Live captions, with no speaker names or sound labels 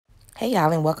Hey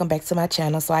y'all, and welcome back to my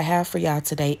channel. So I have for y'all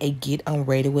today a Get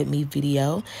Unready With Me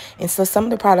video. And so some of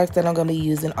the products that I'm going to be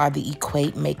using are the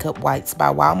Equate Makeup Wipes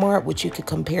by Walmart, which you could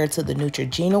compare to the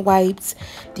Neutrogena wipes,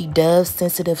 the Dove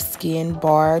Sensitive Skin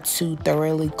Bar to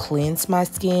thoroughly cleanse my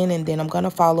skin, and then I'm going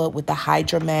to follow up with the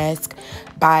Hydra Mask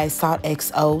by Salt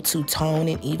XO to tone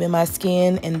and even my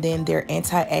skin, and then their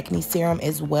anti-acne serum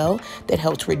as well that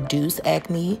helps reduce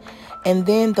acne. And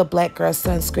then the Black Girl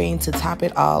sunscreen to top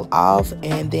it all off.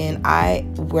 And then I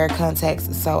wear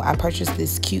contacts, so I purchased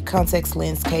this cute contacts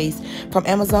lens case from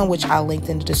Amazon, which I'll link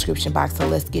in the description box. So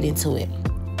let's get into it.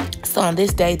 So on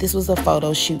this day, this was a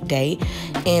photo shoot day,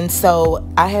 and so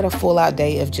I had a full out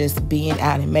day of just being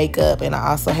out in makeup, and I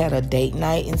also had a date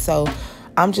night. And so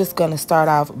I'm just gonna start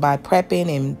off by prepping,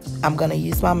 and I'm gonna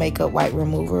use my makeup wipe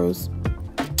removers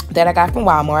that I got from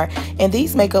Walmart, and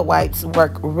these makeup wipes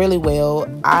work really well.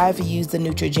 I've used the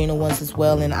Neutrogena ones as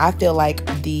well, and I feel like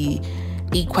the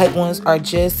Equate ones are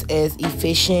just as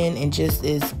efficient and just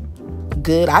as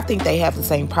good. I think they have the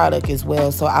same product as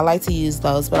well, so I like to use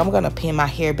those. But I'm gonna pin my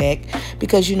hair back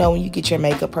because you know when you get your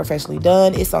makeup professionally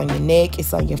done, it's on your neck,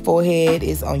 it's on your forehead,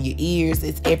 it's on your ears,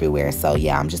 it's everywhere. So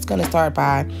yeah, I'm just gonna start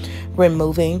by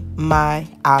removing my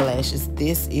eyelashes.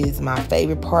 This is my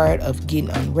favorite part of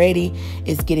getting unready,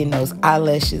 is getting those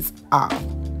eyelashes off.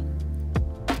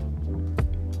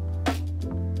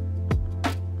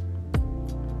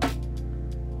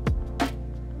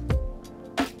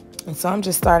 And so I'm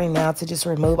just starting now to just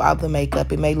remove all the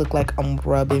makeup. It may look like I'm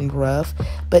rubbing rough,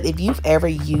 but if you've ever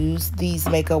used these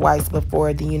makeup wipes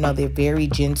before, then you know they're very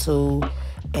gentle,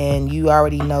 and you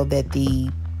already know that the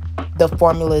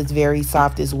formula is very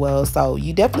soft as well. So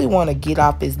you definitely want to get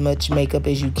off as much makeup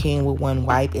as you can with one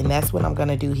wipe, and that's what I'm going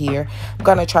to do here. I'm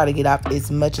going to try to get off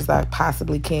as much as I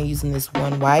possibly can using this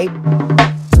one wipe.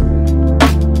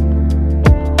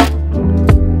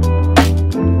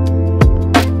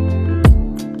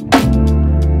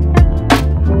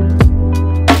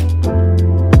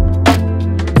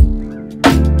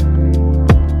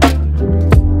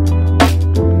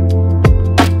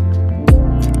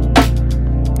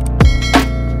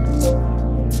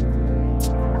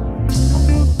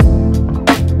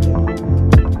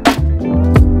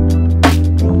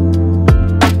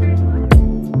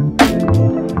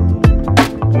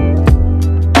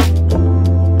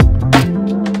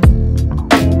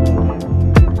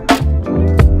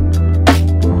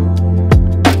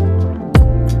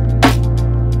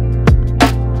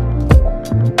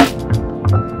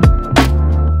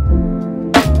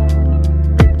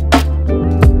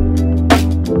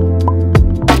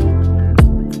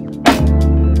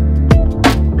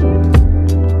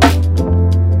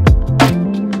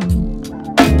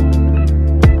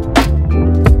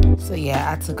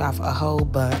 I took off a whole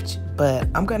bunch, but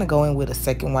I'm gonna go in with a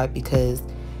second wipe because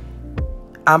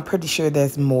I'm pretty sure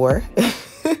there's more.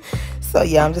 So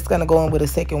yeah, I'm just gonna go in with a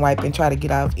second wipe and try to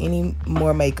get off any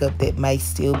more makeup that might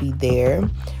still be there.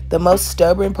 The most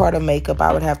stubborn part of makeup,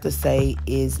 I would have to say,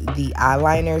 is the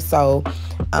eyeliner. So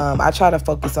I try to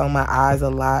focus on my eyes a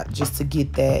lot just to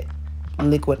get that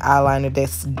liquid eyeliner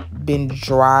that's been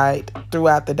dried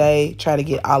throughout the day. Try to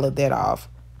get all of that off.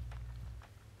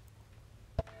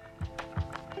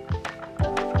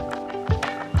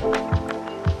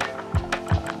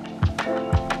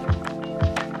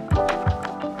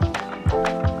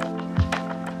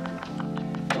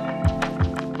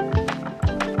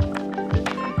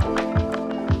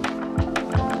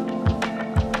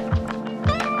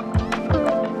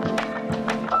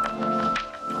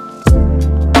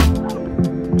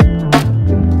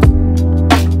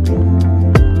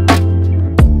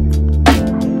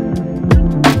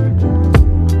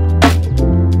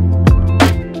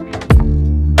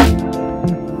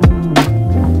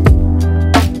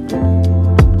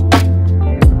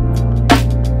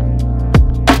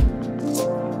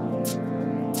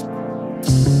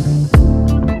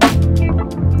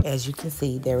 As you can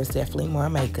see, there is definitely more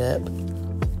makeup.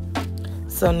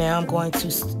 So now I'm going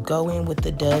to go in with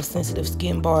the Dove Sensitive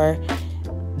Skin Bar.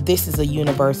 This is a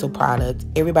universal product.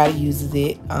 Everybody uses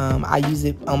it. I use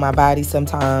it on my body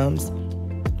sometimes,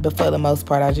 but for the most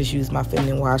part, I just use my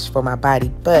feminine wash for my body.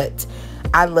 But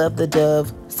I love the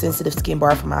Dove Sensitive Skin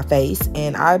Bar for my face,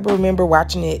 and I remember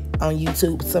watching it on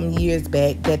YouTube some years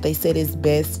back that they said it's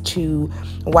best to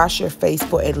wash your face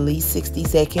for at least 60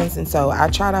 seconds, and so I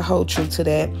try to hold true to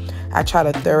that. I try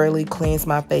to thoroughly cleanse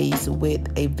my face with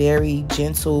a very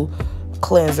gentle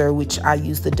cleanser, which I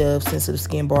use the Dove Sensitive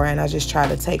Skin Bar, and I just try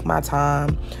to take my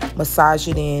time, massage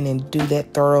it in, and do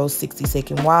that thorough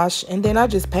 60-second wash. And then I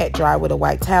just pat dry with a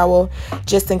white towel,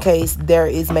 just in case there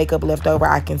is makeup left over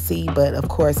I can see, but of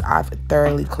course I've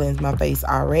thoroughly cleansed my face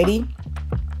already.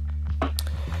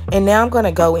 And now I'm going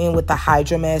to go in with the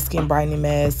Hydra Mask Skin Brightening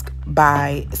Mask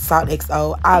by Salt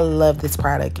XO. I love this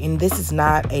product, and this is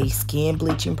not a skin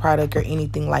bleaching product or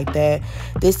anything like that.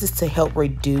 This is to help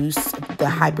reduce the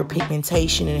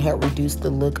hyperpigmentation and help reduce the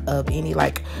look of any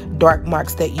like dark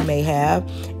marks that you may have.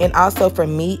 And also for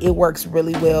me, it works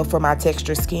really well for my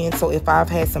texture skin. So if I've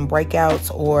had some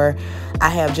breakouts, or I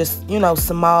have just, you know,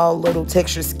 small little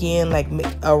texture skin like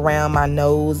around my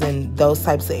nose and those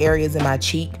types of areas in my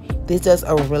cheek, this does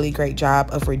a really great job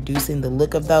of reducing the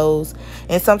look of those.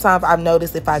 And sometimes I've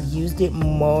noticed if I've used it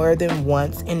more than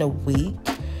once in a week,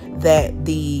 that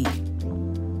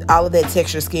all of that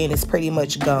texture skin is pretty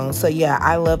much gone. So yeah,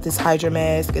 I love this Hydra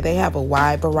Mask. They have a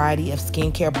wide variety of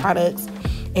skincare products,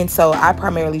 and so I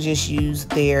primarily just use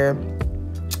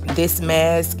this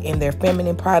mask and their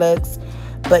feminine products.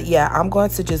 But yeah, I'm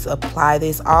going to just apply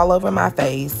this all over my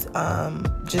face,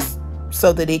 just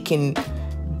so that it can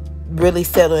really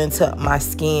settle into my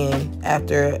skin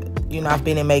after, you know, I've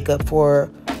been in makeup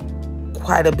for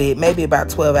quite a bit, maybe about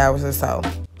 12 hours or so.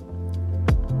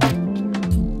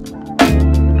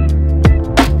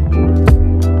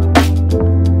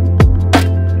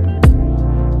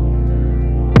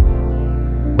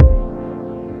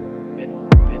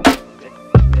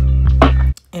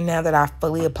 And now that I've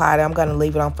fully applied it, I'm going to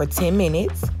leave it on for 10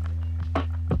 minutes.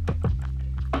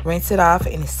 Rinse it off,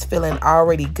 and it's feeling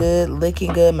already good,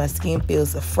 looking good. My skin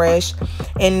feels fresh.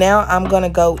 And now I'm gonna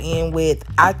go in with,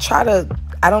 I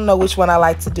don't know which one I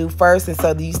like to do first, and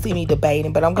so you see me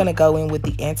debating, but I'm gonna go in with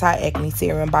the anti-acne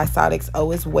serum by Salt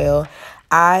XO as well.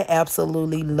 I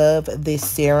absolutely love this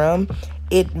serum.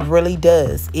 It really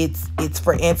does. It's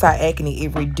for anti-acne.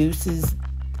 It reduces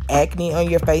acne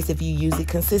on your face if you use it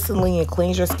consistently and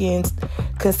cleans your skin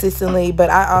consistently.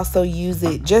 But I also use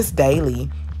it just daily,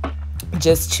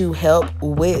 just to help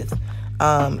with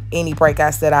any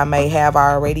breakouts that I may have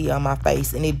already on my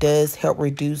face, and it does help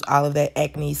reduce all of that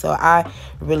acne. So I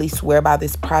really swear by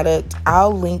this product.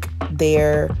 I'll link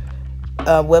their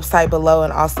website below,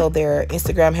 and also their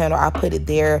Instagram handle. I'll put it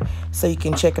there so you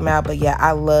can check them out. But yeah,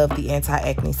 I love the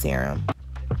anti-acne serum.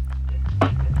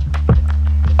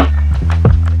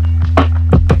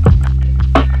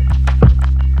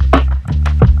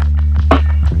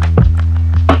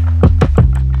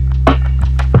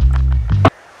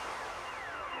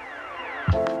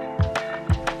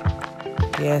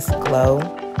 Yes, glow.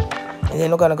 And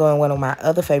then we're going to go in one of my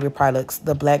other favorite products,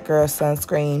 the Black Girl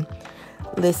Sunscreen.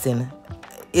 Listen,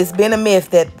 it's been a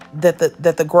myth that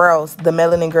the girls, the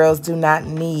melanin girls, do not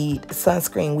need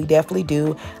sunscreen. We definitely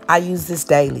do. I use this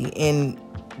daily, and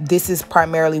this is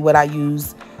primarily what I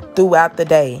use throughout the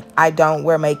day. I don't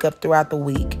wear makeup throughout the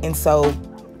week, and so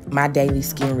my daily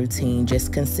skin routine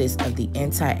just consists of the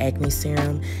anti-acne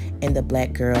serum and the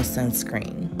Black Girl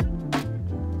Sunscreen.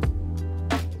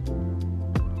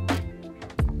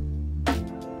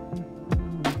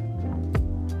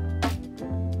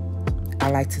 I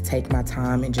like to take my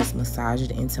time and just massage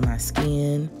it into my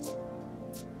skin.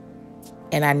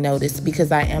 And I noticed,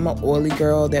 because I am an oily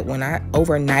girl, that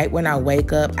overnight when I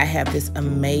wake up, I have this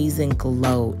amazing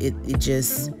glow. It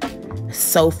just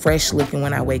so fresh looking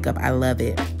when I wake up. I love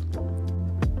it.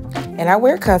 And I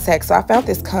wear contacts, so I found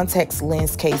this contacts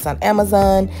lens case on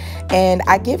Amazon, and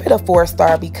I give it a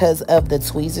 4-star because of the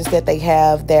tweezers that they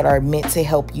have that are meant to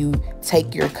help you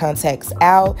take your contacts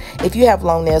out. If you have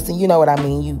long nails, then you know what I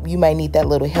mean. You may need that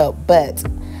little help, but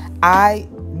I've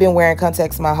been wearing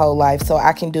contacts my whole life, so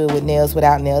I can do it with nails,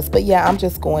 without nails. But yeah, I'm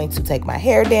just going to take my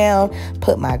hair down,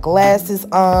 put my glasses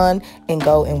on, and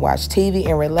go and watch TV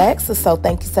and relax. So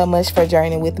thank you so much for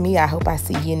journeying with me. I hope I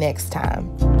see you next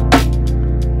time.